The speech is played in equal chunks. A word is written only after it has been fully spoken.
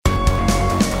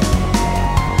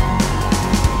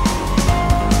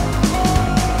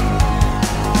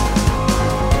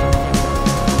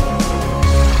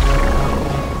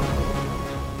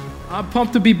I'm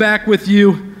pumped to be back with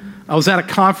you. I was at a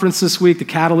conference this week, the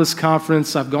Catalyst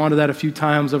Conference. I've gone to that a few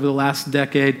times over the last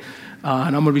decade, and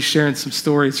I'm going to be sharing some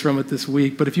stories from it this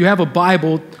week. But if you have a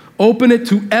Bible, open it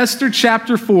to Esther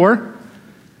chapter 4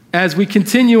 as we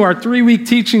continue our 3-week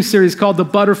teaching series called The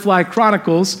Butterfly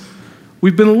Chronicles.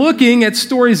 We've been looking at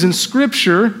stories in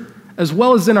Scripture, as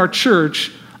well as in our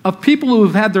church, of people who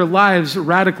have had their lives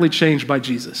radically changed by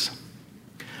Jesus.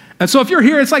 And so if you're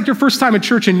here, it's like your first time at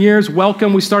church in years,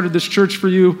 welcome. We started this church for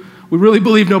you. We really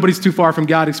believe nobody's too far from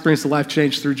God, experienced a life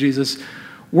change through Jesus.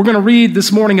 We're going to read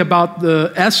this morning about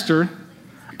the Esther,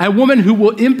 a woman who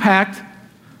will impact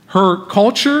her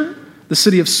culture, the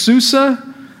city of Susa,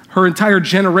 her entire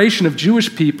generation of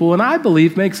Jewish people, and I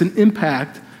believe makes an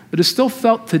impact that is still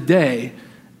felt today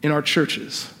in our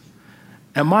churches.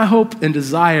 And my hope and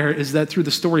desire is that through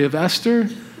the story of Esther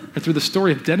and through the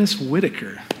story of Dennis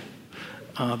Whitaker,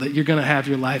 that you're going to have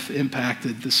your life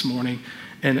impacted this morning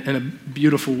in a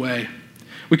beautiful way.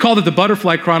 We called it the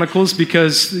Butterfly Chronicles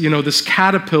because, this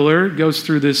caterpillar goes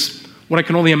through this, what I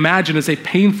can only imagine is a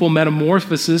painful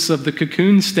metamorphosis of the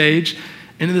cocoon stage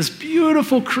into this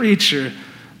beautiful creature,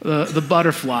 the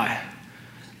butterfly.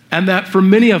 And that for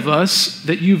many of us,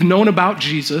 that you've known about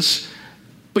Jesus,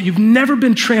 but you've never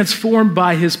been transformed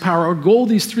by his power. Our goal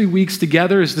these 3 weeks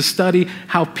together is to study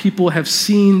how people have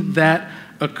seen that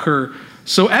occur.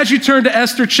 So as you turn to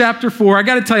Esther chapter 4, I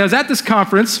got to tell you, I was at this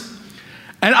conference,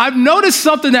 and I've noticed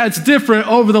something that's different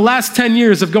over the last 10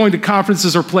 years of going to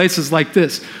conferences or places like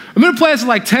this. I'm in a place with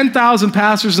like 10,000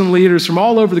 pastors and leaders from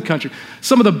all over the country.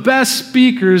 Some of the best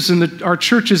speakers in our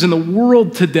churches in the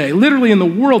world today, literally in the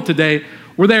world today,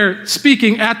 were there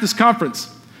speaking at this conference.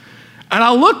 And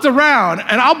I looked around,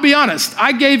 and I'll be honest,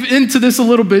 I gave into this a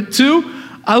little bit too.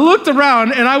 I looked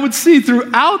around, and I would see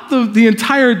throughout the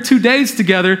entire 2 days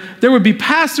together, there would be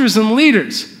pastors and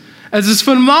leaders. As this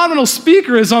phenomenal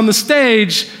speaker is on the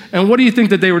stage, and what do you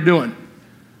think that they were doing?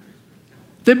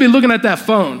 They'd be looking at that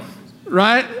phone,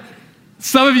 right?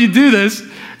 Some of you do this.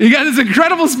 You got this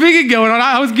incredible speaking going on.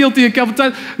 I was guilty a couple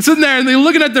times. Sitting there, and they're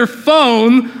looking at their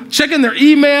phone, checking their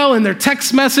email and their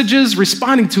text messages,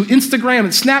 responding to Instagram and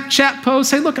Snapchat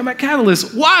posts. Hey, look, I'm at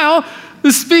Catalyst, while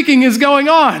the speaking is going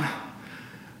on.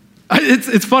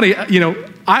 It's funny,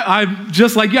 I'm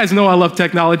just like you guys know I love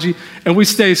technology, and we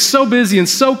stay so busy and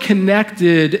so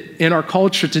connected in our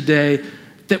culture today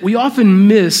that we often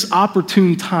miss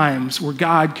opportune times where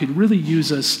God could really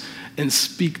use us and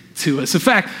speak to us. In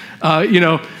fact,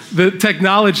 the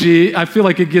technology, I feel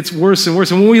like it gets worse and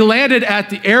worse. And when we landed at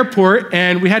the airport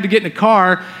and we had to get in a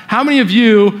car, how many of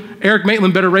you, Eric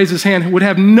Maitland better raise his hand, would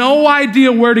have no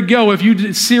idea where to go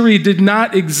if Siri did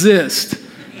not exist?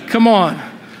 Come on.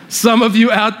 Some of you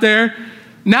out there.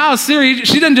 Now Siri,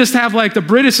 she doesn't just have like the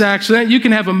British accent. You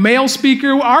can have a male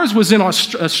speaker. Ours was in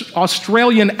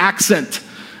Australian accent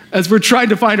as we're trying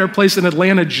to find our place in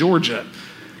Atlanta, Georgia.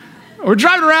 We're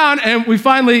driving around and we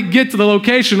finally get to the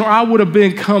location or I would have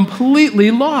been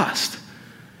completely lost.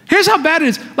 Here's how bad it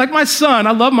is. Like my son,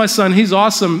 I love my son. He's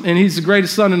awesome and he's the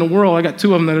greatest son in the world. I got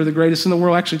 2 of them that are the greatest in the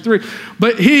world, actually 3.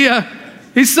 But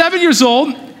he's 7 years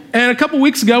old. And a couple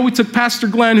weeks ago, we took Pastor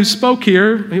Glenn, who spoke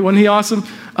here, wasn't he awesome,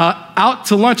 out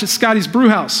to lunch at Scotty's Brew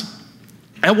House.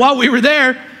 And while we were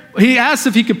there, he asked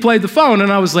if he could play the phone.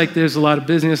 And I was like, there's a lot of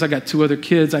business. I got 2 other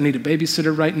kids. I need a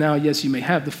babysitter right now. Yes, you may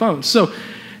have the phone. So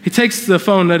he takes the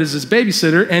phone that is his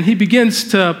babysitter, and he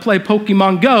begins to play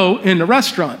Pokemon Go in the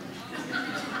restaurant.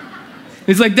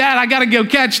 He's like, Dad, I got to go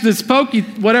catch this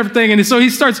whatever thing. And so he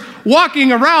starts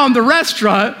walking around the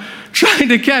restaurant trying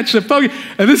to catch a Pokemon.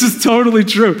 And this is totally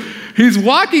true. He's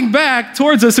walking back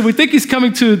towards us, and we think he's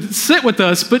coming to sit with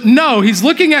us. But no, he's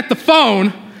looking at the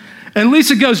phone, and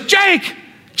Lisa goes, Jake!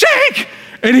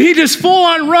 And he just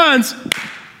full-on runs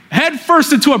head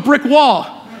first into a brick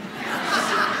wall.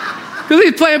 Because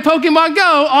he's playing Pokemon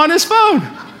Go on his phone.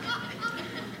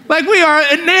 Like we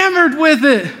are enamored with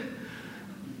it.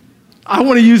 I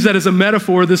want to use that as a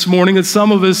metaphor this morning that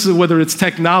some of us, whether it's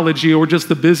technology or just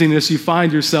the busyness you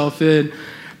find yourself in,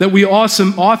 that we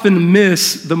often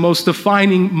miss the most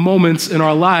defining moments in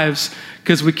our lives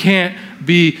because we can't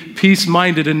be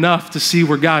peace-minded enough to see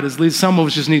where God is leading. Some of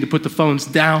us just need to put the phones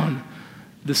down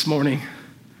this morning.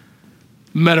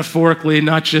 Metaphorically,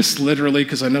 not just literally,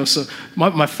 because I know so.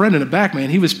 My friend in the back, man,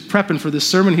 he was prepping for this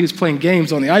sermon. He was playing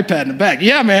games on the iPad in the back.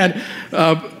 Yeah, man,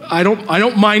 I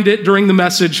don't mind it during the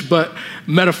message, but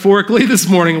metaphorically this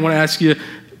morning, I want to ask you,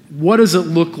 what does it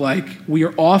look like? We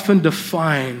are often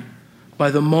defined by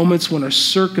the moments when our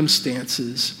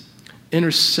circumstances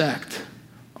intersect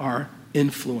our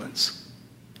influence.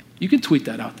 You can tweet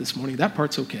that out this morning. That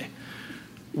part's okay.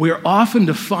 We are often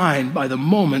defined by the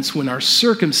moments when our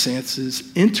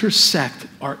circumstances intersect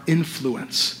our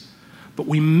influence. But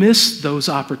we miss those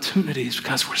opportunities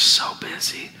because we're so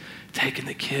busy taking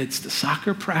the kids to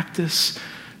soccer practice,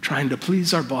 trying to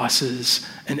please our bosses,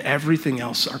 and everything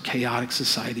else our chaotic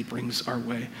society brings our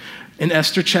way. In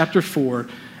Esther chapter 4,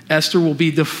 Esther will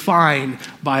be defined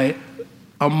by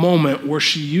a moment where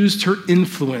she used her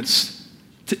influence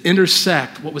to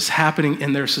intersect what was happening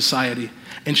in their society.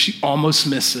 And she almost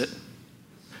missed it.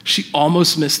 She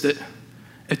almost missed it.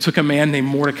 It took a man named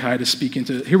Mordecai to speak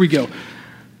into it. Here we go.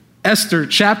 Esther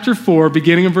chapter 4,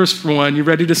 beginning in verse 1. You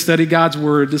ready to study God's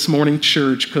word this morning,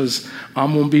 church? Because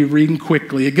I'm going to be reading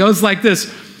quickly. It goes like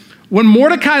this. When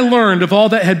Mordecai learned of all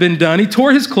that had been done, he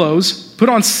tore his clothes, put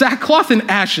on sackcloth and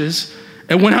ashes,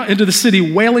 and went out into the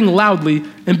city wailing loudly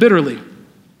and bitterly.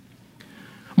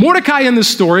 Mordecai in this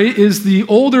story is the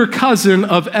older cousin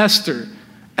of Esther.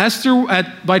 Esther,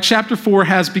 by chapter 4,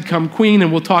 has become queen,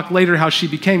 and we'll talk later how she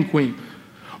became queen.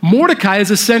 Mordecai is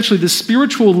essentially the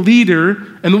spiritual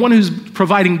leader and the one who's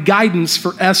providing guidance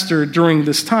for Esther during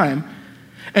this time.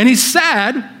 And he's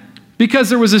sad because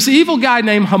there was this evil guy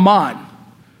named Haman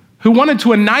who wanted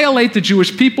to annihilate the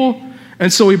Jewish people,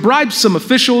 and so he bribed some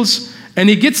officials, and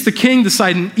he gets the king to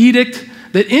sign an edict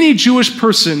that any Jewish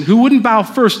person who wouldn't bow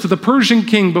first to the Persian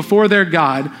king before their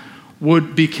God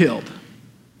would be killed.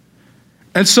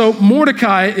 And so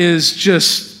Mordecai is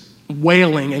just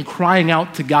wailing and crying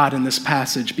out to God in this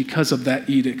passage because of that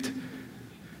edict.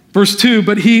 Verse 2,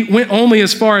 but he went only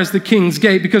as far as the king's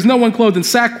gate because no one clothed in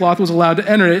sackcloth was allowed to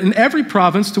enter it. In every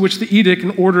province to which the edict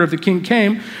and order of the king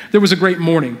came, there was a great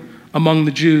mourning among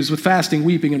the Jews with fasting,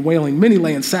 weeping, and wailing. Many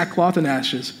lay in sackcloth and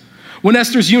ashes. When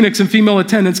Esther's eunuchs and female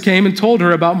attendants came and told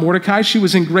her about Mordecai, she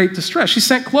was in great distress. She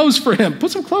sent clothes for him.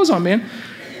 Put some clothes on, man,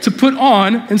 to put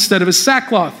on instead of his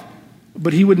sackcloth.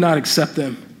 But he would not accept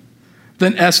them.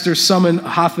 Then Esther summoned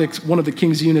Hathach, one of the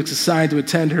king's eunuchs assigned to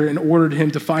attend her, and ordered him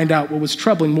to find out what was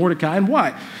troubling Mordecai and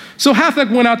why. So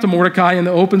Hathach went out to Mordecai in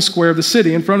the open square of the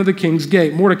city in front of the king's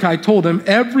gate. Mordecai told him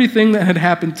everything that had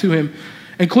happened to him,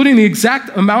 including the exact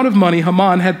amount of money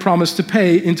Haman had promised to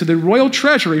pay into the royal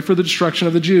treasury for the destruction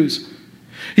of the Jews.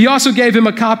 He also gave him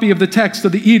a copy of the text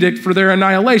of the edict for their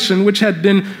annihilation, which had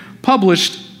been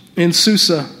published in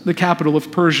Susa, the capital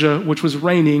of Persia, which was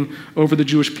reigning over the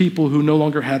Jewish people who no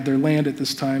longer had their land at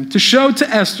this time, to show to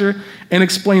Esther and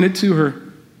explain it to her.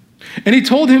 And he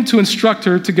told him to instruct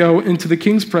her to go into the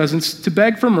king's presence to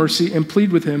beg for mercy and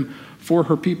plead with him for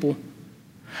her people.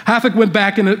 Hathach went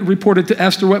back and reported to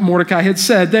Esther what Mordecai had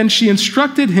said. Then she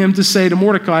instructed him to say to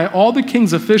Mordecai, all the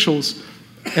king's officials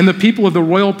and the people of the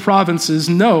royal provinces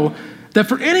know that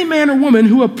for any man or woman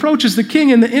who approaches the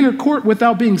king in the inner court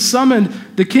without being summoned,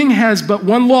 the king has but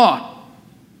one law,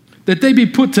 that they be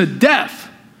put to death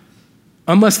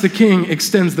unless the king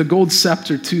extends the gold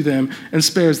scepter to them and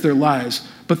spares their lives.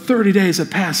 But 30 days have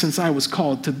passed since I was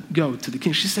called to go to the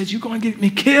king. She says, you're going to get me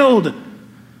killed.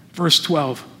 Verse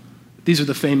 12. These are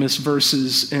the famous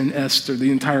verses in Esther,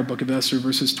 the entire book of Esther,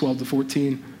 verses 12 to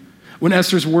 14. When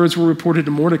Esther's words were reported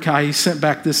to Mordecai, he sent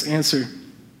back this answer.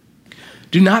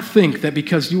 Do not think that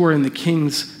because you are in the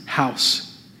king's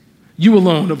house, you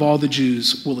alone of all the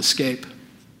Jews will escape.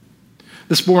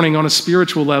 This morning, on a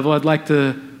spiritual level, I'd like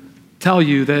to tell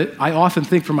you that I often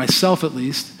think, for myself at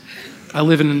least, I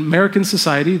live in an American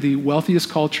society, the wealthiest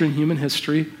culture in human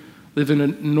history, live in a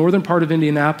northern part of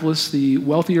Indianapolis, the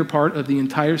wealthier part of the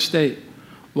entire state.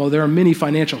 While there are many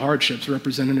financial hardships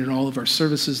represented in all of our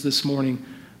services this morning,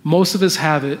 most of us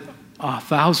have it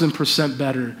 1,000%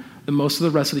 better than most of the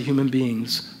rest of the human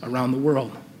beings around the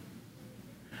world.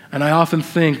 And I often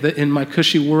think that in my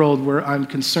cushy world where I'm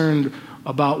concerned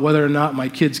about whether or not my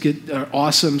kids get an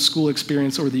awesome school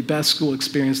experience or the best school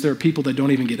experience, there are people that don't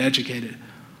even get educated.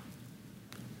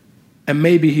 And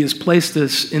maybe he has placed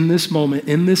us in this moment,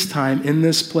 in this time, in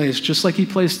this place, just like he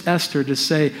placed Esther to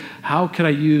say, how could I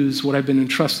use what I've been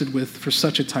entrusted with for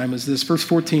such a time as this? Verse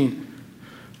 14.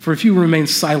 For if you remain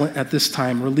silent at this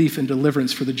time, relief and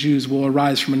deliverance for the Jews will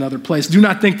arise from another place. Do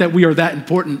not think that we are that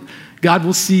important. God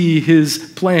will see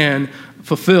his plan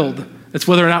fulfilled. It's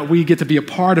whether or not we get to be a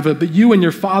part of it. But you and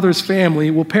your father's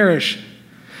family will perish.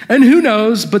 And who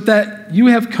knows but that you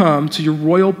have come to your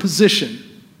royal position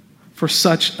for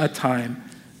such a time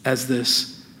as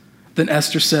this. Then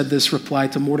Esther said this reply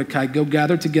to Mordecai, go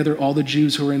gather together all the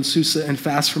Jews who are in Susa and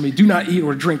fast for me. Do not eat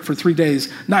or drink for 3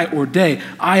 days, night or day.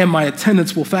 I and my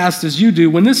attendants will fast as you do.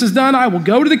 When this is done, I will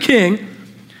go to the king,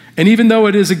 and even though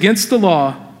it is against the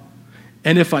law,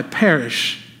 and if I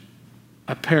perish,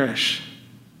 I perish.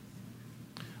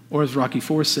 Or as Rocky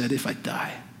IV said, if I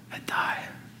die, I die.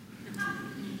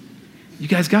 You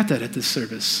guys got that at this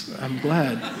service. I'm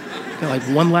glad. Got like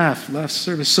one laugh last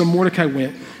service. So Mordecai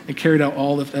went and carried out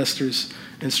all of Esther's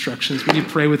instructions. Will you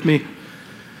pray with me?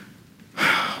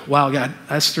 Wow, God,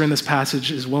 Esther in this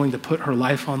passage is willing to put her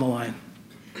life on the line.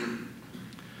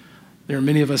 There are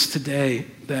many of us today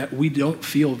that we don't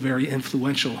feel very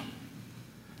influential,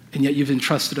 and yet you've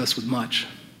entrusted us with much.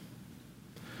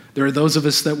 There are those of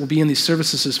us that will be in these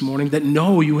services this morning that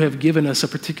know you have given us a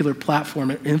particular platform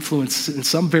and influence, and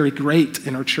some very great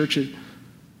in our churches.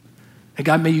 And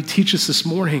God, may you teach us this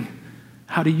morning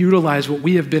how to utilize what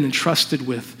we have been entrusted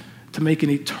with to make an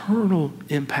eternal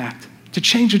impact, to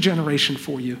change a generation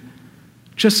for you.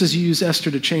 Just as you use Esther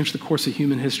to change the course of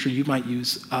human history, you might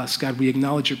use us. God, we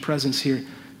acknowledge your presence here.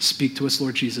 Speak to us,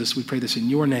 Lord Jesus. We pray this in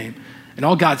your name. And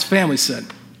all God's family said,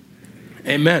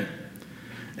 amen.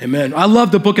 Amen. I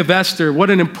love the book of Esther. What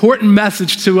an important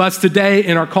message to us today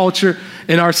in our culture,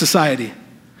 in our society,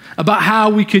 about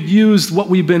how we could use what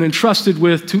we've been entrusted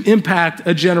with to impact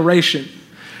a generation.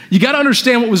 You got to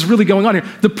understand what was really going on here.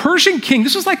 The Persian king,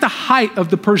 this was like the height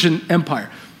of the Persian Empire.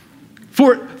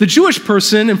 For the Jewish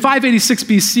person, in 586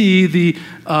 BC,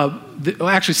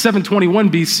 actually 721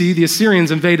 BC, the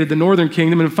Assyrians invaded the northern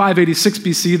kingdom. And in 586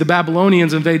 BC, the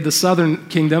Babylonians invaded the southern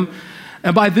kingdom.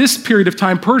 And by this period of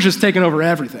time, Persia's taken over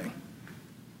everything.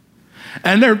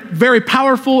 And they're very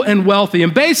powerful and wealthy.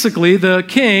 And basically, the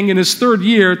king, in his third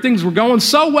year, things were going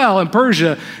so well in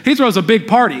Persia, he throws a big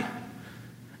party.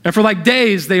 And for like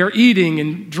days, they are eating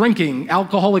and drinking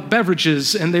alcoholic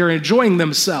beverages, and they are enjoying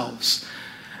themselves.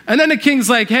 And then the king's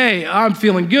like, hey, I'm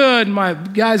feeling good. My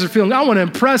guys are feeling, I want to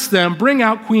impress them. Bring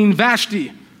out Queen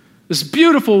Vashti, this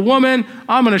beautiful woman.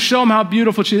 I'm going to show them how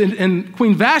beautiful she is. And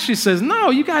Queen Vashti says, no,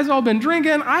 you guys all been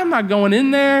drinking. I'm not going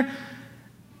in there.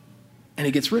 And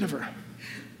he gets rid of her. And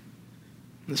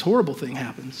this horrible thing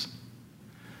happens.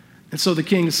 And so the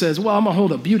king says, well, I'm going to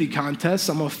hold a beauty contest.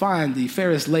 I'm going to find the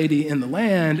fairest lady in the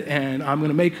land, and I'm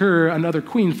going to make her another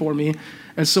queen for me.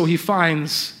 And so he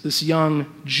finds this young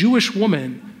Jewish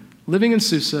woman living in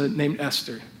Susa named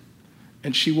Esther,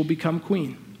 and she will become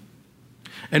queen.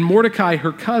 And Mordecai,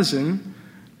 her cousin,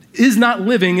 is not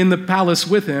living in the palace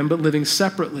with him, but living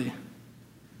separately.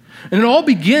 And it all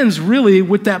begins really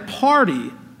with that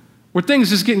party where things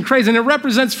just getting crazy. And it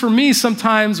represents for me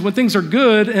sometimes when things are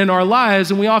good in our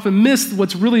lives and we often miss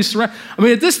what's really surrounding. I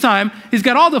mean, at this time, he's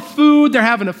got all the food, they're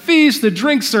having a feast, the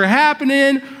drinks are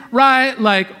happening, right?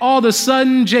 Like all of a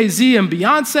sudden, Jay-Z and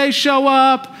Beyonce show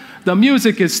up. The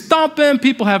music is thumping,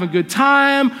 people having a good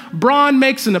time. Braun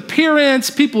makes an appearance.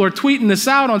 People are tweeting this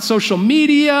out on social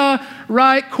media,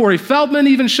 right? Corey Feldman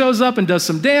even shows up and does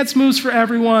some dance moves for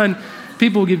everyone.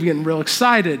 People get getting real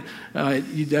excited.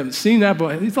 You haven't seen that,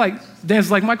 but he's like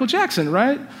dances like Michael Jackson,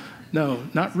 right? No,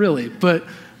 not really. But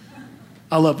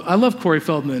I love Corey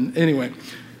Feldman. Anyway,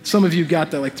 some of you got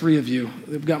that, like 3 of you.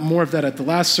 We've got more of that at the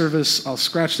last service. I'll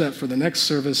scratch that for the next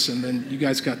service, and then you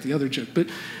guys got the other joke. But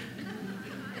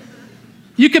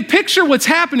you can picture what's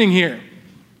happening here.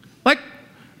 Like,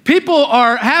 people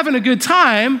are having a good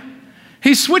time.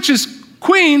 He switches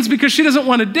queens because she doesn't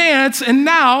want to dance, and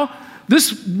now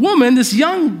this woman, this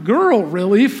young girl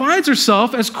really, finds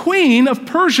herself as queen of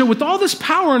Persia with all this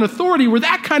power and authority where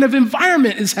that kind of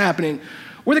environment is happening,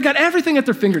 where they got everything at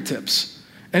their fingertips.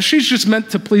 And she's just meant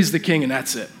to please the king, and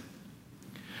that's it.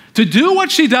 To do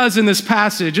what she does in this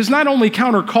passage is not only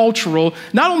countercultural,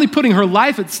 not only putting her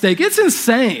life at stake, it's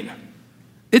insane.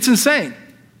 It's insane.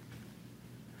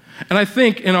 And I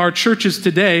think in our churches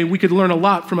today, we could learn a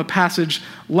lot from a passage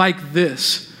like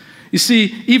this. You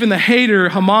see, even the hater,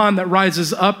 Haman, that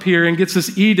rises up here and gets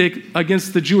this edict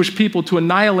against the Jewish people to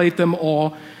annihilate them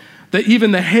all, that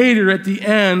even the hater at the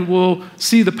end will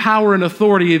see the power and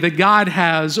authority that God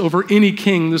has over any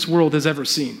king this world has ever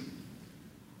seen.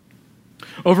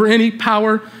 Over any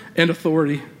power and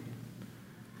authority.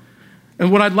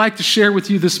 And what I'd like to share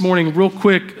with you this morning real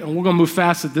quick, and we're going to move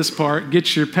fast at this part.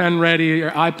 Get your pen ready,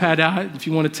 your iPad out. If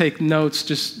you want to take notes,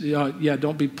 just,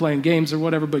 don't be playing games or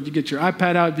whatever, but you get your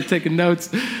iPad out if you're taking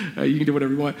notes. You can do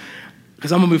whatever you want.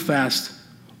 Because I'm going to move fast.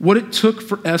 What it took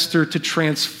for Esther to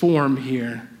transform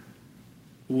here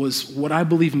was what I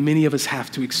believe many of us have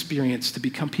to experience to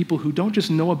become people who don't just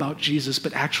know about Jesus,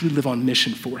 but actually live on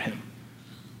mission for him.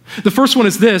 The first one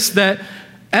is this, that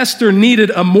Esther needed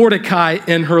a Mordecai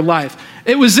in her life.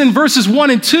 It was in verses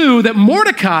 1 and 2 that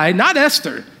Mordecai, not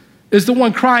Esther, is the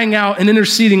one crying out and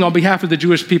interceding on behalf of the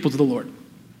Jewish people to the Lord.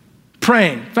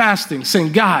 Praying, fasting,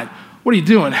 saying, God, what are you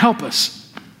doing? Help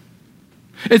us.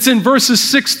 It's in verses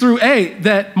 6 through 8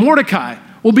 that Mordecai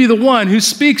will be the one who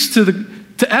speaks to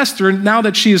Esther now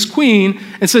that she is queen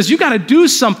and says, you got to do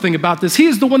something about this. He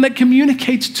is the one that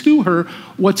communicates to her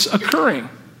what's occurring.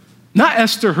 not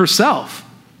Esther herself.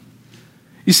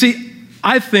 You see,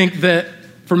 I think that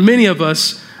for many of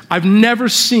us, I've never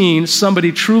seen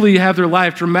somebody truly have their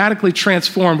life dramatically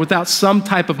transformed without some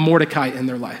type of Mordecai in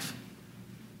their life.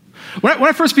 When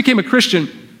I first became a Christian,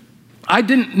 I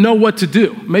didn't know what to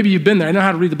do. Maybe you've been there. I know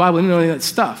how to read the Bible. I didn't know any of that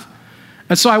stuff.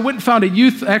 And so I went and found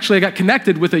I got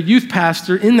connected with a youth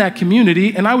pastor in that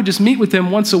community, and I would just meet with him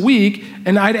once a week,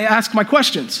 and I'd ask my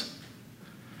questions.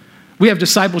 We have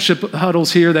discipleship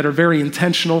huddles here that are very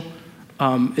intentional.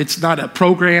 It's not a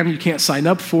program. You can't sign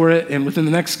up for it. And within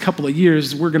the next couple of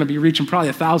years, we're going to be reaching probably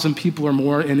 1,000 people or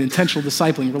more in intentional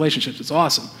discipling relationships. It's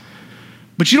awesome.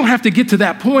 But you don't have to get to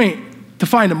that point to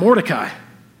find a Mordecai.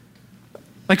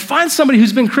 Like, find somebody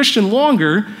who's been Christian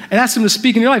longer and ask them to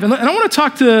speak in your life. And I want to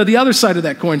talk to the other side of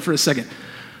that coin for a second.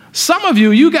 Some of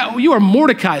you, you are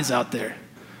Mordecais out there.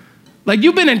 Like,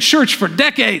 you've been in church for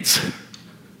decades.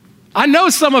 I know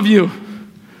some of you.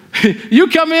 You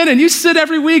come in and you sit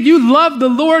every week. You love the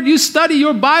Lord. You study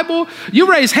your Bible. You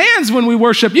raise hands when we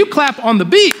worship. You clap on the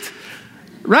beat,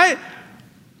 right?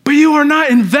 But you are not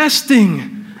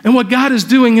investing in what God is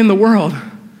doing in the world.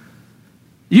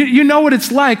 You know what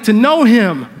it's like to know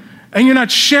him, and you're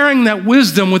not sharing that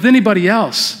wisdom with anybody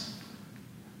else.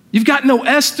 You've got no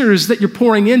Esthers that you're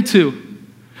pouring into.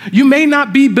 You may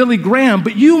not be Billy Graham,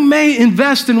 but you may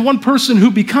invest in one person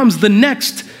who becomes the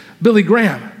next Billy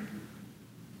Graham.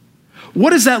 What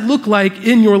does that look like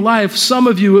in your life? Some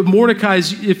of you,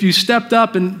 Mordecai's, if you stepped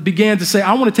up and began to say,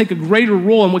 I want to take a greater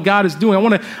role in what God is doing. I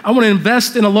want to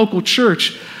invest in a local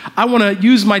church. I want to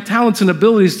use my talents and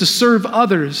abilities to serve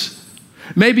others.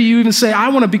 Maybe you even say, I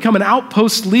want to become an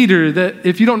outpost leader. That,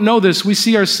 if you don't know this, we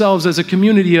see ourselves as a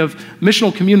community of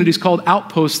missional communities called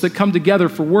outposts that come together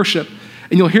for worship.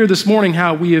 And you'll hear this morning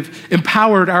how we have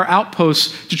empowered our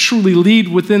outposts to truly lead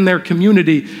within their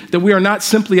community, that we are not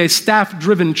simply a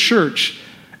staff-driven church.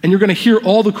 And you're going to hear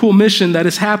all the cool mission that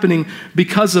is happening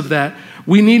because of that.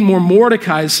 We need more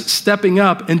Mordecais stepping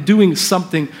up and doing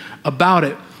something about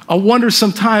it. I wonder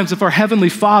sometimes if our Heavenly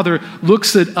Father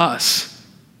looks at us,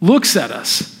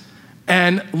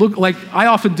 and look like I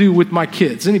often do with my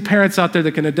kids. Any parents out there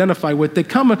that can identify with, they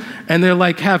come and they're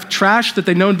like have trash that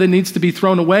they know that needs to be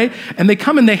thrown away, and they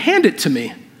come and they hand it to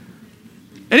me.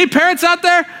 Any parents out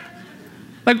there?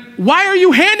 Like, why are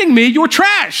you handing me your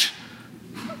trash?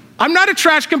 I'm not a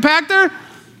trash compactor.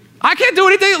 I can't do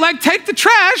anything. Like, take the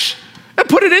trash and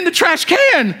put it in the trash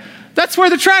can. That's where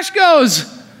the trash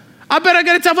goes. I bet I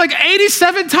got to tell like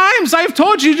 87 times I've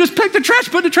told you, just pick the trash,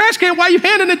 put it in the trash can. Why are you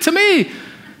handing it to me?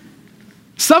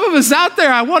 Some of us out there,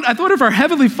 I thought if our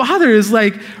Heavenly Father is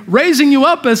like raising you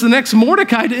up as the next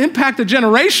Mordecai to impact a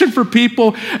generation for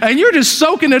people, and you're just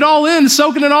soaking it all in.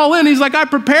 He's like, I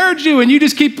prepared you, and you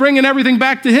just keep bringing everything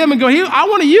back to him and go, I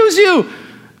want to use you.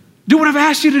 Do what I've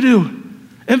asked you to do.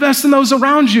 Invest in those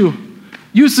around you.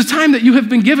 Use the time that you have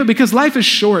been given, because life is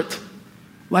short.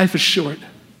 Life is short.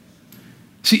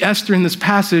 See, Esther in this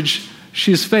passage,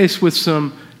 she is faced with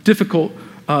some difficult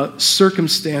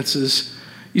circumstances.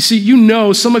 You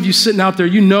see, some of you sitting out there,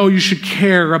 you should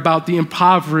care about the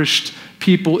impoverished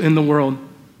people in the world.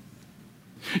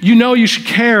 You should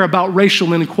care about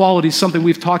racial inequality, something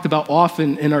we've talked about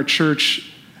often in our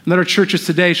church, and that our churches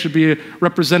today should be a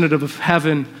representative of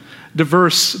heaven,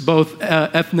 diverse both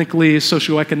ethnically,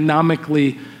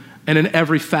 socioeconomically, and in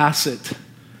every facet.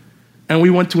 And we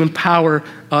want to empower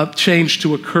change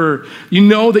to occur.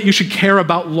 That you should care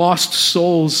about lost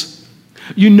souls.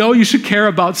 You should care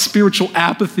about spiritual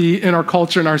apathy in our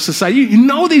culture and our society. You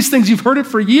know these things. You've heard it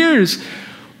for years,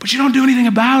 but you don't do anything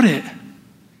about it.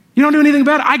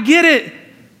 I get it,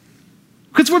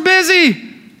 because we're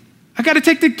busy. I got to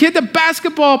take the kid to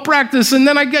basketball practice, and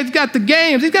then I got the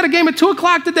games. He's got a game at 2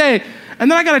 o'clock today. And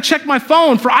then I got to check my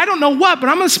phone for I don't know what, but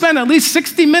I'm going to spend at least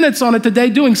 60 minutes on it today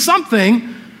doing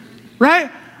something.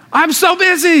 Right? I'm so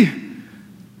busy.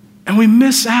 And we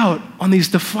miss out on these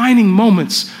defining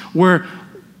moments where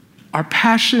our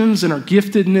passions and our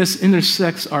giftedness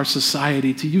intersects our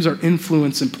society to use our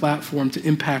influence and platform to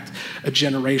impact a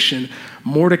generation.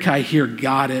 Mordecai here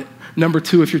got it. Number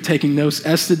 2, if you're taking notes,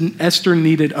 Esther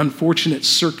needed unfortunate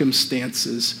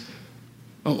circumstances.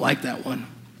 I don't like that one.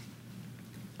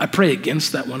 I pray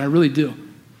against that one. I really do.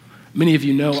 Many of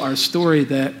you know our story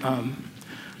that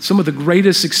some of the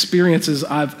greatest experiences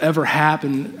I've ever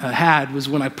had was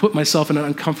when I put myself in an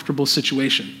uncomfortable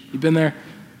situation. You've been there?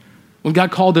 When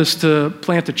God called us to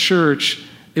plant a church,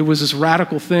 it was this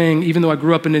radical thing. Even though I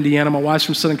grew up in Indiana, my wife's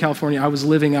from Southern California, I was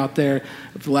living out there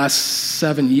for the last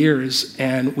 7 years,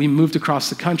 and we moved across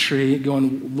the country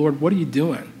going, Lord, what are you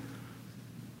doing?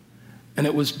 And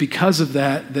it was because of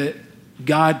that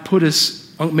God put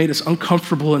us made us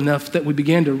uncomfortable enough that we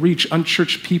began to reach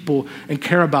unchurched people and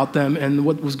care about them and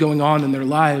what was going on in their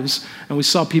lives. And we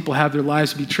saw people have their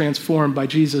lives be transformed by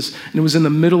Jesus. And it was in the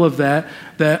middle of that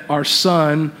our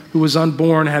son, who was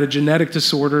unborn, had a genetic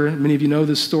disorder. Many of you know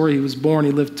this story. He was born,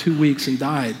 he lived 2 weeks and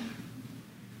died.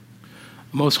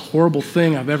 The most horrible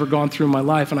thing I've ever gone through in my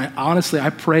life. And I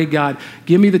pray, God,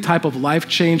 give me the type of life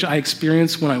change I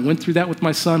experienced when I went through that with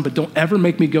my son, but don't ever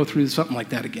make me go through something like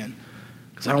that again,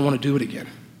 because I don't want to do it again.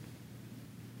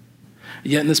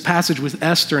 Yet in this passage with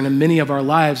Esther and in many of our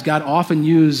lives, God often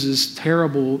uses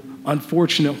terrible,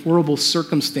 unfortunate, horrible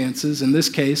circumstances. In this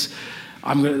case,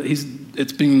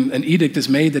 it's been an edict is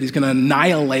made that he's going to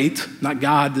annihilate, not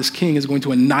God, this king is going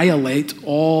to annihilate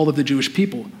all of the Jewish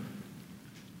people.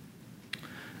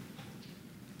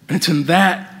 And it's in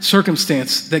that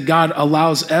circumstance that God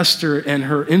allows Esther and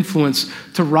her influence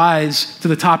to rise to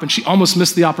the top. And she almost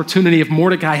missed the opportunity if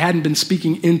Mordecai hadn't been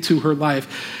speaking into her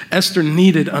life. Esther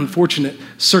needed unfortunate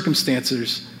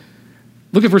circumstances.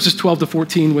 Look at verses 12 to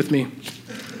 14 with me.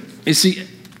 You see,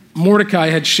 Mordecai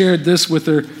had shared this with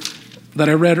her that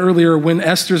I read earlier. When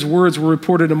Esther's words were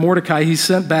reported to Mordecai, he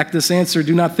sent back this answer: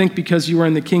 "Do not think because you are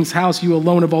in the king's house, you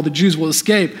alone of all the Jews will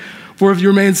escape. For if you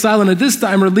remain silent at this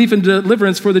time, relief and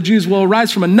deliverance for the Jews will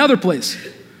arise from another place.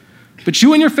 But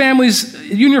you and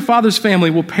your father's family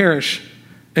will perish.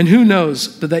 And who knows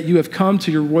but that you have come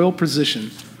to your royal position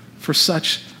for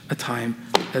such a time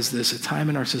as this," a time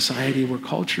in our society where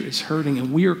culture is hurting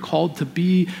and we are called to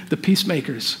be the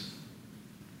peacemakers.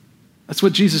 That's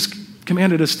what Jesus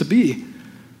commanded us to be.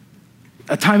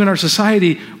 A time in our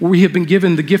society where we have been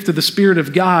given the gift of the Spirit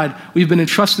of God. We've been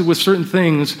entrusted with certain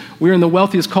things. We're in the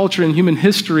wealthiest culture in human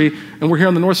history, and we're here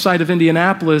on the north side of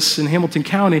Indianapolis in Hamilton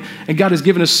County, and God has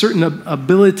given us certain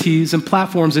abilities and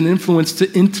platforms and influence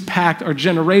to impact our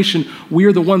generation. We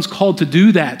are the ones called to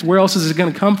do that. Where else is it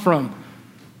going to come from?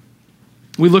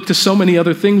 We look to so many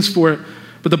other things for it,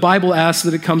 but the Bible asks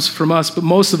that it comes from us, but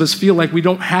most of us feel like we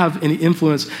don't have any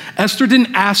influence. Esther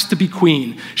didn't ask to be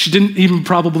queen. She didn't even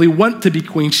probably want to be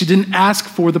queen. She didn't ask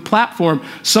for the platform.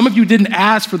 Some of you didn't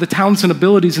ask for the talents and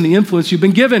abilities and the influence you've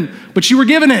been given, but you were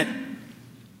given it.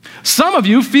 Some of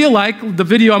you feel like, the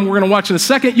video we're going to watch in a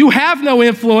second, you have no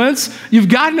influence, you've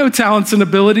got no talents and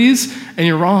abilities, and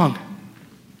you're wrong.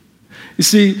 You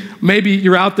see, maybe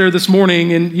you're out there this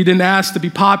morning and you didn't ask to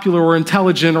be popular or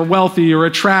intelligent or wealthy or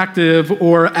attractive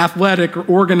or athletic or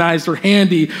organized or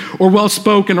handy or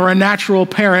well-spoken or a natural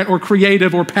parent or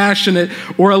creative or passionate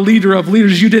or a leader of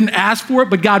leaders. You didn't ask for it,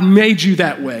 but God made you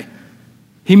that way.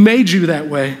 He made you that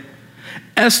way.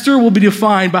 Esther will be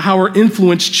defined by how her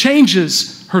influence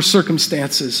changes her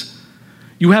circumstances.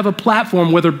 You have a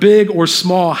platform, whether big or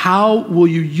small. How will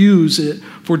you use it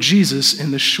for Jesus in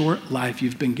the short life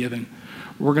you've been given?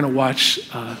 We're going to watch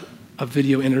a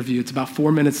video interview. It's about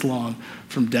 4 minutes long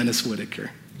from Dennis Whitaker.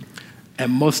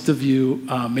 And most of you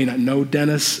may not know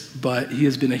Dennis, but he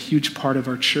has been a huge part of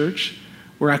our church.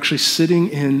 We're actually sitting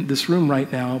in this room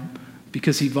right now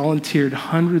because he volunteered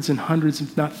hundreds and hundreds,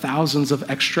 if not thousands, of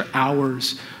extra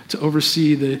hours to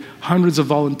oversee the hundreds of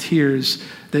volunteers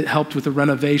that helped with the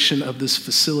renovation of this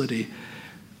facility.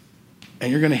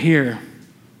 And you're going to hear,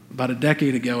 about a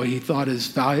decade ago, he thought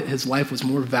his life was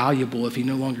more valuable if he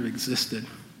no longer existed.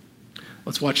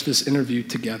 Let's watch this interview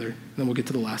together, and then we'll get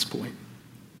to the last point.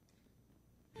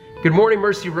 Good morning,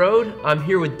 Mercy Road. I'm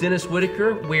here with Dennis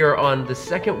Whitaker. We are on the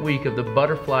second week of the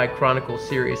Butterfly Chronicles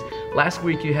series. Last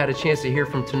week you had a chance to hear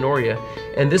from Tenoria,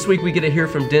 and this week we get to hear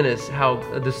from Dennis, how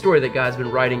the story that God's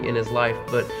been writing in his life.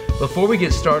 But before we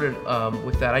get started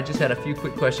with that, I just had a few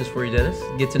quick questions for you, Dennis.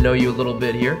 Get to know you a little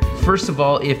bit here. First of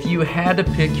all, if you had to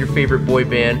pick your favorite boy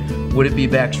band, would it be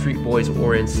Backstreet Boys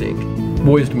or NSYNC?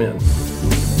 Boys to Men.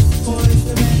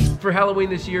 For Halloween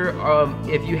this year,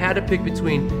 if you had to pick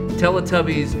between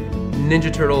Teletubbies,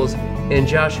 Ninja Turtles, and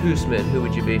Josh Hoosman, who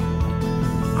would you be?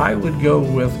 I would go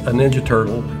with a Ninja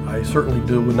Turtle. I certainly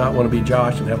would not want to be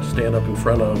Josh and have to stand up in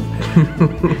front of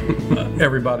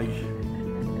everybody.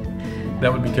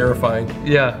 That would be terrifying.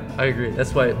 Yeah, I agree.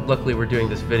 That's why, luckily, we're doing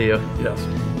this video. Yes.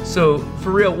 So,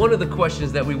 for real, one of the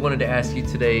questions that we wanted to ask you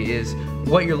today is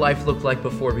what your life looked like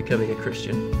before becoming a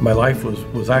Christian. My life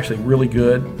was actually really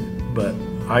good, but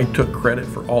I took credit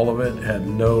for all of it, had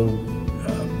no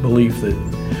belief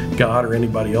that God or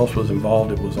anybody else was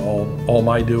involved. It was all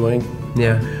my doing.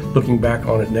 Yeah. Looking back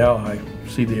on it now, I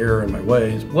see the error in my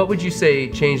ways. What would you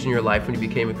say changed in your life when you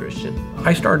became a Christian?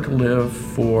 I started to live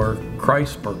for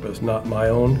Christ's purpose, not my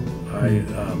own.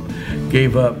 I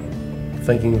gave up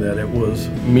thinking that it was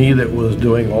me that was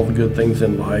doing all the good things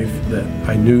in life, that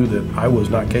I knew that I was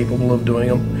not capable of doing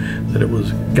them, that it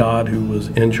was God who was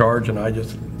in charge, and I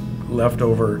just left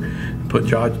over, put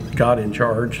God in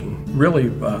charge. And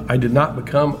really, I did not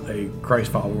become a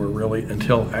Christ follower really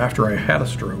until after I had a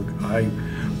stroke. I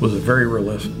was very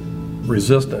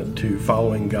resistant to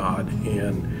following God,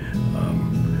 and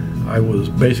I was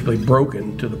basically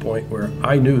broken to the point where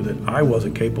I knew that I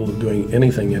wasn't capable of doing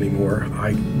anything anymore.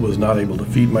 I was not able to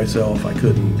feed myself. I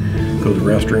couldn't go to the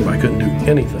restroom. I couldn't do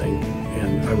anything.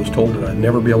 And I was told that I'd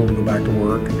never be able to go back to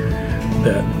work,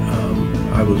 that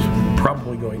I was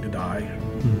probably going to die.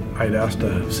 I'd asked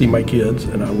to see my kids,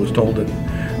 and I was told that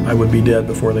I would be dead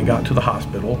before they got to the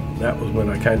hospital. That was when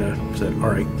I kind of said, all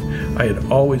right. I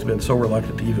had always been so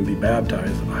reluctant to even be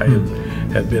baptized. I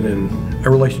had been in a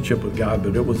relationship with God,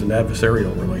 but it was an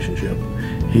adversarial relationship.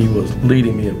 He was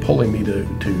leading me and pulling me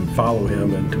to follow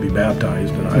him and to be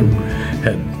baptized, and I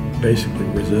had basically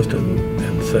resisted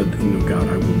and said, God,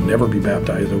 I will never be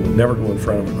baptized. I will never go in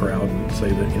front of a crowd and say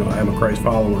that, I am a Christ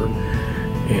follower,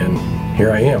 and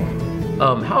here I am.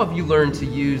 How have you learned to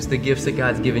use the gifts that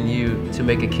God's given you to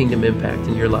make a kingdom impact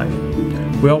in your life?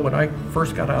 Well, when I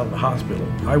first got out of the hospital,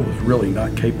 I was really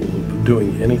not capable of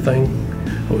doing anything.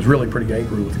 I was really pretty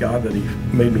angry with God that he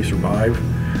made me survive.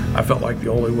 I felt like the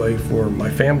only way for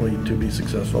my family to be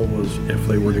successful was if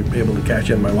they were to be able to cash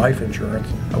in my life insurance.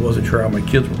 I wasn't sure how my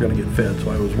kids were going to get fed,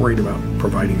 so I was worried about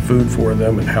providing food for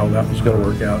them and how that was going to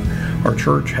work out. Our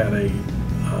church had a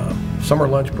summer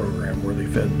lunch program where they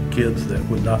fed kids that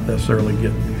would not necessarily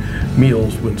get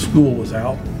meals when school was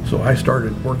out. So I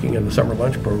started working in the summer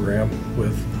lunch program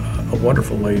with a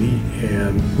wonderful lady,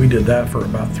 and we did that for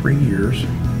about 3 years.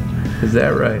 Is that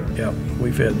right? Yeah,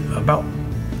 we fed about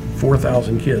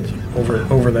 4,000 kids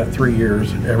over that 3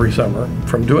 years every summer.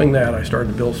 From doing that, I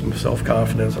started to build some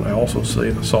self-confidence, and I also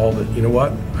saw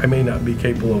that, I may not be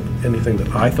capable of anything that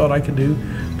I thought I could do,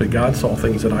 but God saw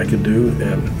things that I could do,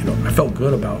 and I felt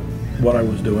good about what I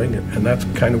was doing, and that's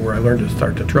kind of where I learned to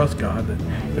start to trust God,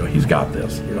 that he's got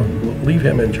this. Leave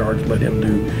him in charge, let him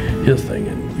do his thing,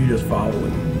 and you just follow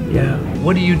him. Yeah.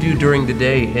 What do you do during the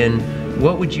day, and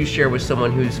what would you share with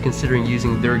someone who's considering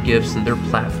using their gifts and their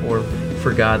platform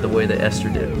for God the way that Esther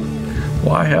did?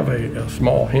 Well, I have a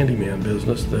small handyman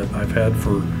business that I've had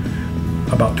for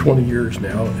about 20 years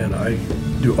now, and I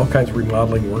do all kinds of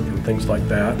remodeling work and things like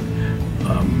that.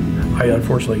 I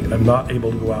unfortunately am not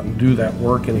able to go out and do that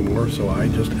work anymore, so I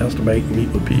just estimate and meet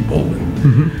with people,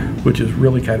 and, which is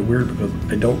really kind of weird because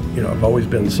I don't, I've always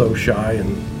been so shy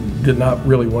and did not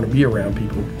really want to be around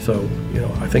people. So,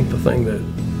 I think the thing that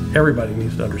everybody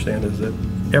needs to understand is that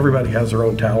everybody has their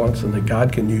own talents, and that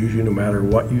God can use you no matter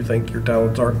what you think your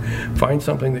talents are. Find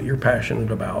something that you're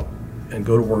passionate about and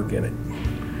go to work in it.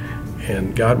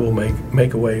 And God will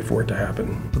make a way for it to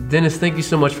happen. Dennis, thank you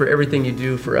so much for everything you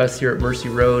do for us here at Mercy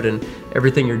Road and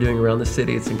everything you're doing around the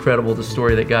city. It's incredible, the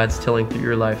story that God's telling through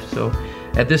your life. So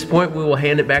at this point, we will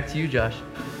hand it back to you, Josh.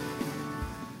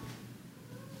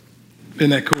 Isn't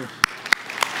that cool?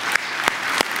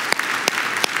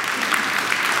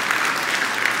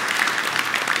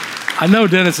 I know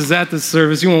Dennis is at this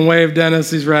service. You want to wave,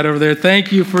 Dennis? He's right over there.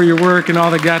 Thank you for your work and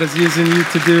all that God is using you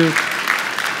to do.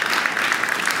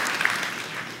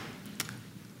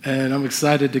 And I'm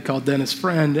excited to call Dennis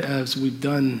friend, as we've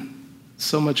done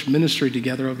so much ministry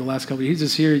together over the last couple of years. He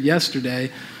was just here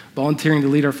yesterday volunteering to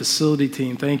lead our facility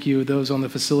team. Thank you, those on the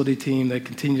facility team that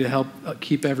continue to help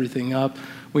keep everything up.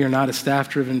 We are not a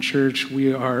staff-driven church.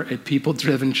 We are a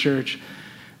people-driven church.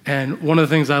 And one of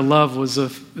the things I love was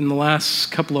in the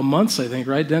last couple of months, I think,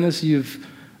 right, Dennis, you've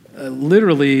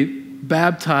literally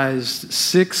baptized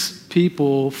 6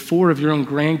 people, 4 of your own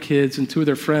grandkids and 2 of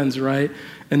their friends, right?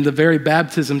 In the very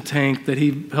baptism tank that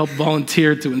he helped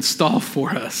volunteer to install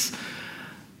for us.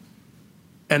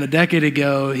 And a decade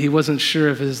ago, he wasn't sure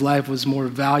if his life was more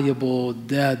valuable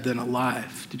dead than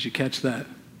alive. Did you catch that?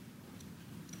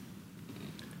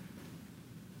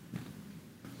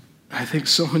 I think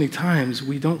so many times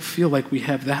we don't feel like we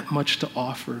have that much to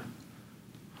offer.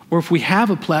 Or if we have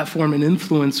a platform and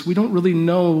influence, we don't really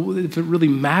know if it really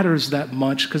matters that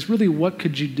much, because really, what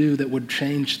could you do that would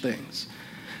change things?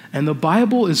 And the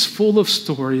Bible is full of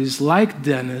stories like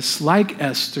Dennis, like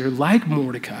Esther, like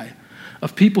Mordecai,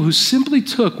 of people who simply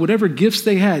took whatever gifts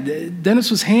they had. Dennis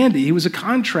was handy. He was a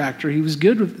contractor. He was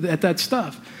good at that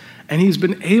stuff. And he's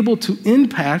been able to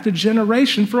impact a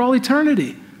generation for all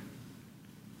eternity.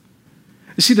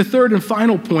 You see, the third and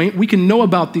final point, we can know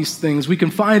about these things. We can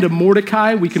find a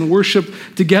Mordecai. We can worship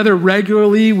together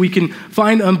regularly. We can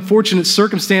find unfortunate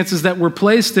circumstances that we're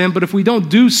placed in. But if we don't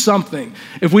do something,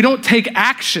 if we don't take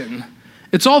action,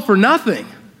 it's all for nothing.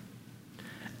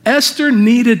 Esther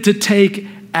needed to take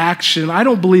action. I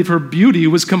don't believe her beauty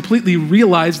was completely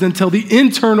realized until the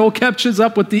internal catches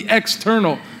up with the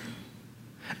external.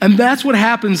 And that's what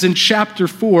happens in chapter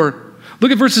 4.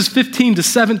 Look at verses 15 to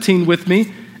 17 with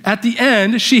me. At the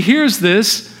end, she hears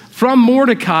this from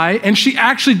Mordecai, and she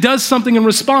actually does something and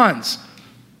responds.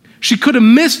 She could have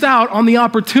missed out on the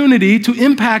opportunity to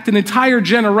impact an entire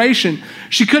generation.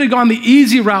 She could have gone the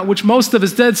easy route, which most of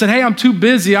us did, said, hey, I'm too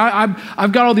busy.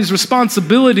 I've got all these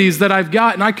responsibilities that I've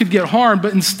got, and I could get harmed.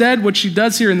 But instead, what she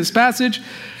does here in this passage,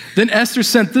 then Esther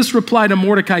sent this reply to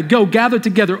Mordecai, go, gather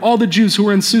together all the Jews who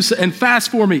are in Susa and fast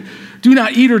for me. Do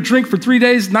not eat or drink for 3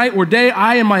 days, night or day.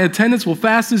 I and my attendants will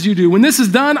fast as you do. When this is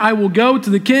done, I will go to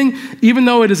the king, even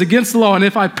though it is against the law. And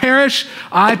if I perish,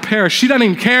 I perish. She doesn't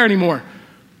even care anymore.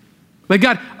 Like,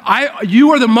 God,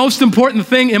 you are the most important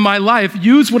thing in my life.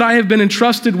 Use what I have been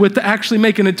entrusted with to actually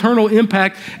make an eternal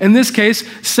impact. In this case,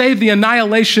 save the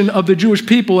annihilation of the Jewish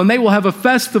people. And they will have a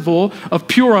festival of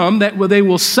Purim that they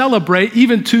will celebrate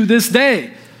even to this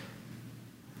day.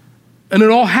 And it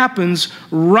all happens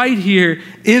right here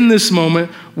in this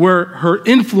moment where her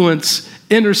influence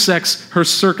intersects her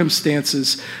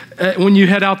circumstances. When you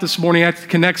head out this morning at the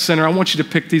Connect Center, I want you to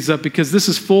pick these up because this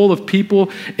is full of people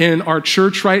in our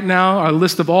church right now. Our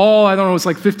list of all, it's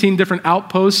like 15 different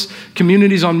outposts,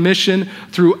 communities on mission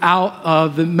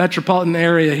throughout the metropolitan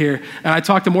area here. And I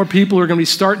talked to more people who are going to be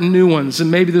starting new ones.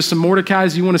 And maybe there's some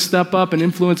Mordecais you want to step up and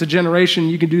influence a generation.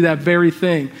 You can do that very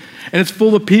thing. And it's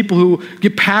full of people who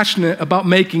get passionate about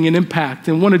making an impact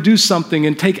and want to do something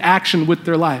and take action with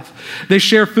their life. They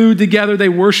share food together. They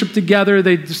worship together.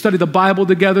 They study the Bible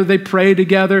together. They pray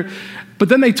together. But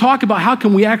then they talk about how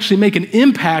can we actually make an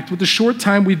impact with the short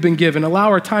time we've been given, allow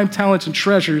our time, talents, and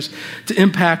treasures to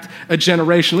impact a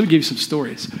generation. Let me give you some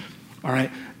stories. All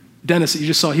right. Dennis, you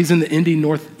just saw, he's in the Indy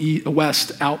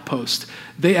Northwest outpost.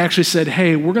 They actually said,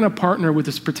 hey, we're going to partner with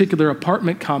this particular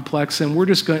apartment complex, and we're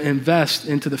just going to invest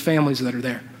into the families that are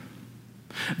there.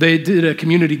 They did a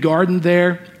community garden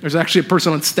there. There's actually a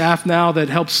person on staff now that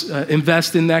helps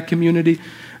invest in that community.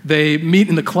 They meet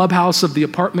in the clubhouse of the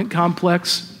apartment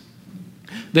complex.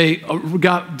 They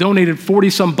got donated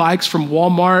 40-some bikes from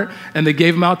Walmart, and they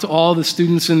gave them out to all the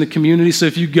students in the community. So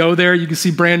if you go there, you can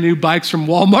see brand new bikes from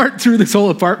Walmart through this whole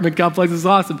apartment complex. It's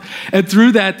awesome. And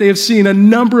through that, they have seen a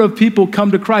number of people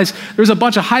come to Christ. There's a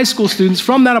bunch of high school students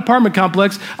from that apartment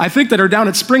complex, I think, that are down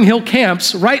at Spring Hill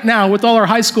camps right now with all our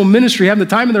high school ministry, having the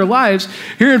time of their lives,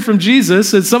 hearing from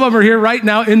Jesus. And some of them are here right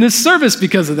now in this service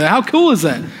because of that. How cool is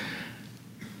that?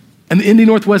 And the Indy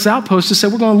Northwest Outpost just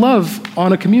said, we're going to love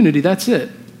on a community. That's it.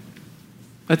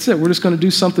 That's it. We're just going to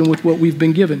do something with what we've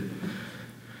been given.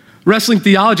 Wrestling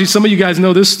theology, some of you guys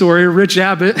know this story. Rich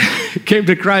Abbott came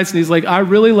to Christ and he's like, I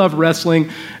really love wrestling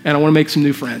and I want to make some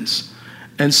new friends.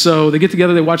 And so they get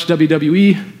together, they watch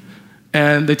WWE,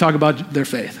 and they talk about their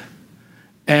faith.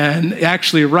 And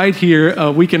actually right here, a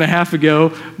week and a half ago,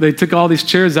 they took all these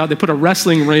chairs out, they put a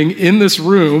wrestling ring in this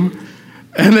room,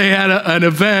 and they had an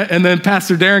event, and then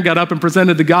Pastor Darren got up and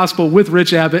presented the gospel with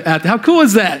Rich Abbott. How cool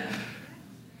is that?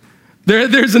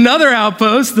 There's another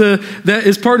outpost that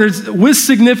is partnered with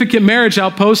Significant Marriage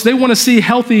Outpost. They want to see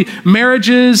healthy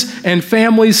marriages and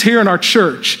families here in our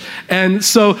church. And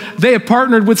so they have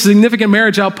partnered with Significant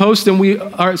Marriage Outpost and we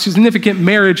are Significant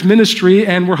Marriage Ministry,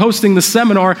 and we're hosting the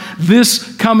seminar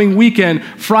this coming weekend,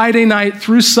 Friday night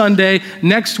through Sunday,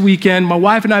 next weekend. My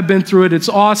wife and I have been through it. It's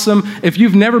awesome. If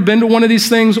you've never been to one of these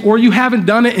things or you haven't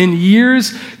done it in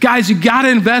years, guys, you got to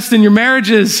invest in your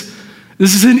marriages.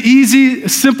 This is an easy,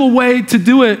 simple way to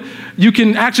do it. You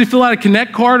can actually fill out a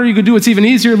Connect card, or you can do what's even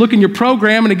easier, look in your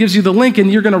program, and it gives you the link,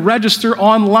 and you're going to register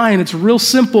online. It's real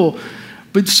simple.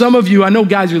 But some of you, I know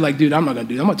guys, you're like, dude, I'm not going to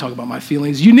do that. I'm going to talk about my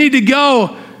feelings. You need to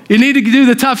go. You need to do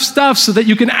the tough stuff so that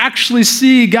you can actually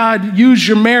see God use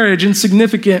your marriage in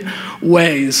significant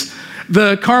ways.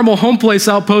 The Carmel Home Place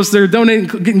Outpost, they're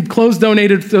getting clothes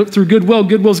donated through Goodwill.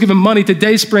 Goodwill's giving money to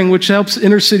Dayspring, which helps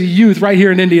inner city youth right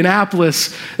here in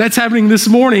Indianapolis. That's happening this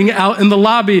morning out in the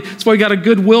lobby. That's why we got a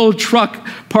Goodwill truck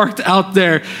parked out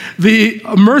there. The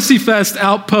Mercy Fest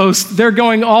Outpost, they're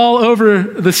going all over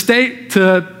the state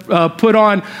to put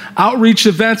on outreach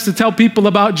events to tell people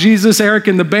about Jesus. Eric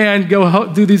and the band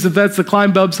go do these events. The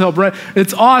Climb Bubs help, right?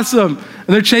 It's awesome. And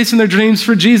they're chasing their dreams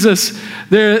for Jesus.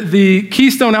 The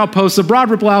Keystone Outpost, the Broad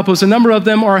Ripple Outpost, a number of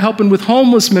them are helping with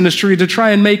homeless ministry to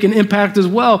try and make an impact as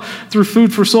well through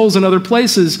Food for Souls in other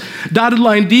places. Dotted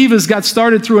Line Divas got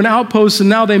started through an outpost, and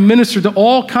now they minister to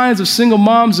all kinds of single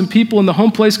moms and people in the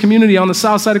Home Place community on the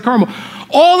south side of Carmel.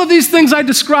 All of these things I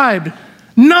described,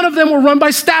 none of them were run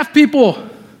by staff people.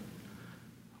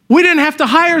 We didn't have to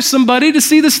hire somebody to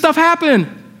see this stuff happen.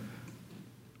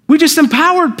 We just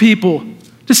empowered people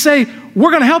to say,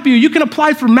 we're going to help you. You can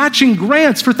apply for matching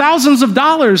grants for thousands of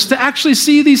dollars to actually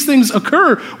see these things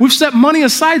occur. We've set money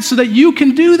aside so that you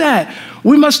can do that.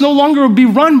 We must no longer be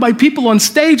run by people on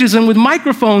stages and with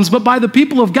microphones, but by the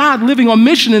people of God living on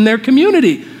mission in their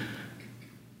community.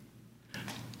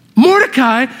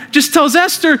 Mordecai just tells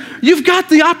Esther, you've got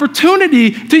the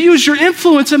opportunity to use your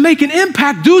influence and make an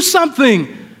impact. Do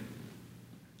something.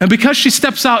 And because she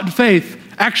steps out in faith,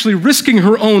 actually risking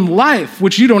her own life,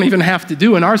 which you don't even have to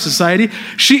do in our society,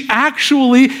 she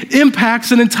actually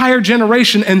impacts an entire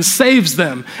generation and saves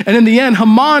them. And in the end,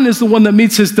 Haman is the one that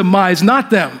meets his demise, not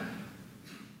them.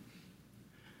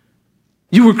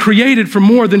 You were created for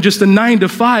more than just a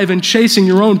 9-to-5 and chasing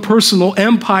your own personal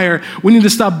empire. We need to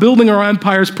stop building our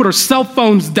empires, put our cell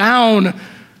phones down,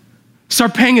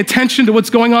 start paying attention to what's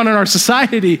going on in our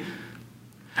society,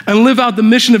 and live out the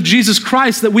mission of Jesus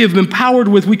Christ that we have been empowered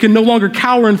with. We can no longer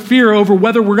cower in fear over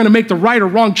whether we're going to make the right or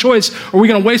wrong choice. Are we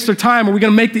going to waste our time? Are we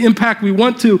going to make the impact we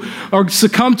want to, or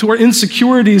succumb to our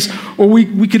insecurities? Or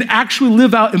we could actually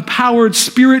live out empowered,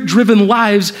 spirit-driven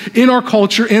lives in our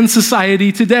culture and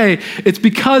society today. It's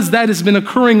because that has been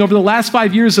occurring over the last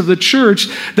 5 years of the church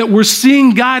that we're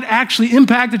seeing God actually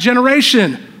impact a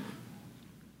generation.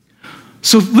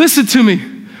 So listen to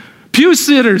me. Pew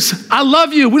sitters, I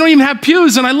love you. We don't even have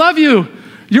pews, and I love you.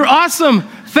 You're awesome.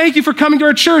 Thank you for coming to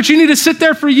our church. You need to sit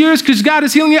there for years because God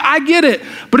is healing you. I get it.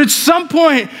 But at some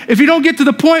point, if you don't get to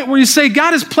the point where you say,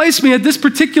 God has placed me at this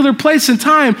particular place and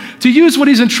time to use what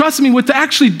he's entrusted me with to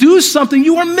actually do something,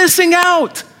 you are missing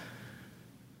out.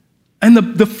 And the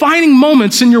defining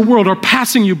moments in your world are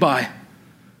passing you by.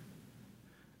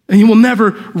 And you will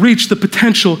never reach the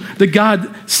potential that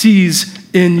God sees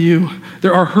in you.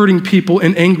 There are hurting people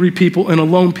and angry people and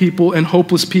alone people and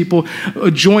hopeless people.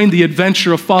 Join the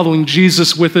adventure of following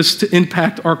Jesus with us to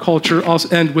impact our culture. I'll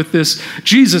end with this.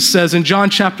 Jesus says in John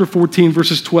chapter 14,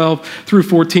 verses 12 through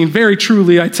 14, very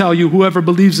truly I tell you, whoever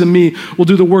believes in me will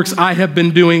do the works I have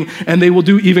been doing, and they will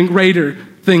do even greater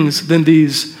things than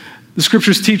these. The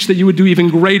scriptures teach that you would do even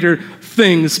greater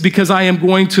things because I am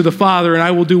going to the Father, and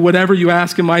I will do whatever you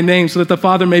ask in my name so that the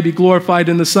Father may be glorified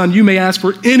in the Son. You may ask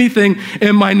for anything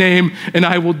in my name, and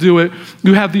I will do it.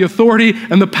 You have the authority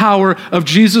and the power of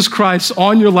Jesus Christ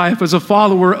on your life as a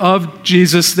follower of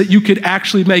Jesus that you could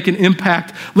actually make an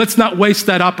impact. Let's not waste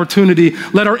that opportunity.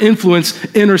 Let our influence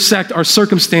intersect our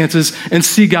circumstances and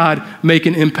see God make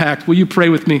an impact. Will you pray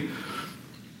with me?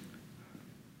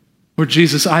 Lord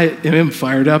Jesus, I am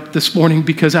fired up this morning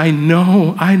because I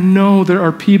know there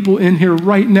are people in here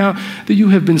right now that you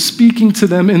have been speaking to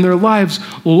them in their lives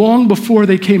long before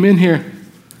they came in here,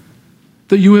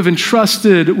 that you have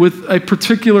entrusted with a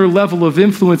particular level of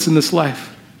influence in this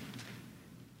life,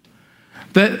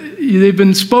 that they've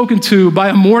been spoken to by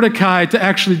a Mordecai to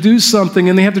actually do something,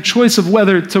 and they have the choice of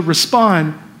whether to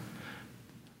respond.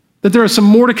 That there are some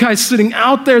Mordecai sitting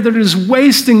out there that are just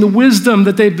wasting the wisdom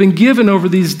that they've been given over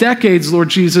these decades, Lord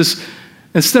Jesus,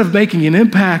 instead of making an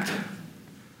impact.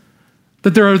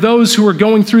 That there are those who are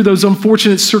going through those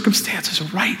unfortunate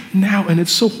circumstances right now, and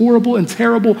it's so horrible and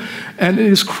terrible, and it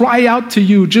is cry out to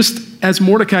you just as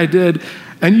Mordecai did,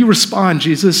 and you respond,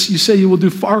 Jesus. You say you will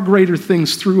do far greater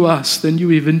things through us than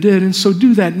you even did, and so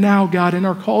do that now, God, in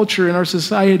our culture, in our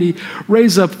society.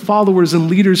 Raise up followers and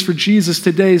leaders for Jesus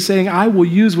today saying, I will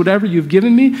use whatever you've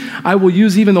given me. I will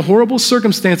use even the horrible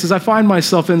circumstances I find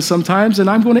myself in sometimes, and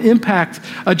I'm going to impact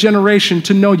a generation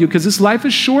to know you because this life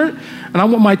is short, and I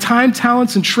want my time,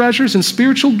 talents, and treasures and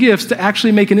spiritual gifts to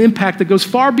actually make an impact that goes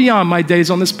far beyond my days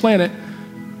on this planet.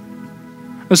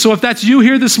 And so if that's you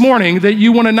here this morning, that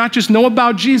you want to not just know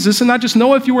about Jesus and not just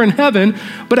know if you were in heaven,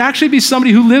 but actually be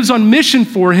somebody who lives on mission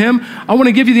for him, I want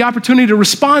to give you the opportunity to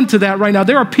respond to that right now.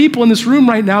 There are people in this room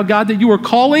right now, God, that you are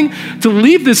calling to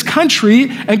leave this country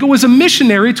and go as a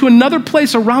missionary to another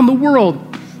place around the world.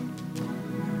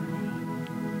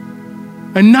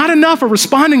 And not enough are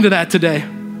responding to that today.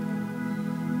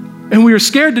 And we are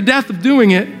scared to death of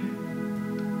doing it.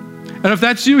 And if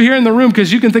that's you here in the room,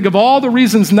 because you can think of all the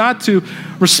reasons not to,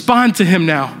 respond to him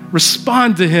now.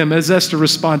 Respond to him as Esther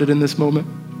responded in this moment.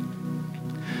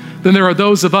 Then there are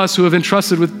those of us who have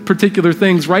entrusted with particular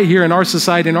things right here in our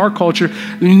society, in our culture.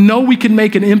 We know we can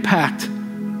make an impact.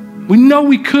 We know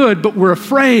we could, but we're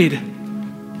afraid.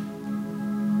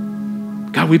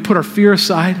 God, we put our fear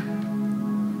aside,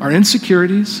 our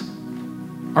insecurities,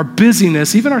 our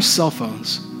busyness, even our cell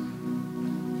phones.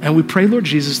 And we pray, Lord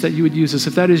Jesus, that you would use us.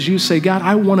 If that is you, say, God,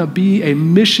 I want to be a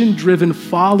mission-driven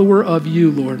follower of you,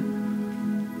 Lord.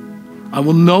 I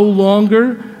will no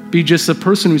longer be just a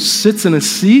person who sits in a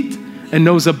seat and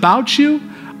knows about you.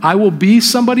 I will be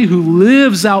somebody who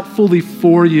lives out fully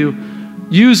for you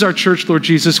Use our church, Lord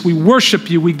Jesus. We worship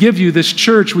you. We give you this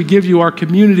church. We give you our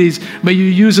communities. May you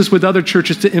use us with other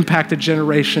churches to impact a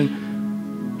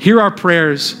generation. Hear our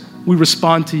prayers. We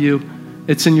respond to you.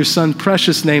 It's in your Son's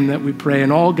precious name that we pray.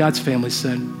 And all God's family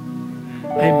said,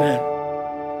 amen.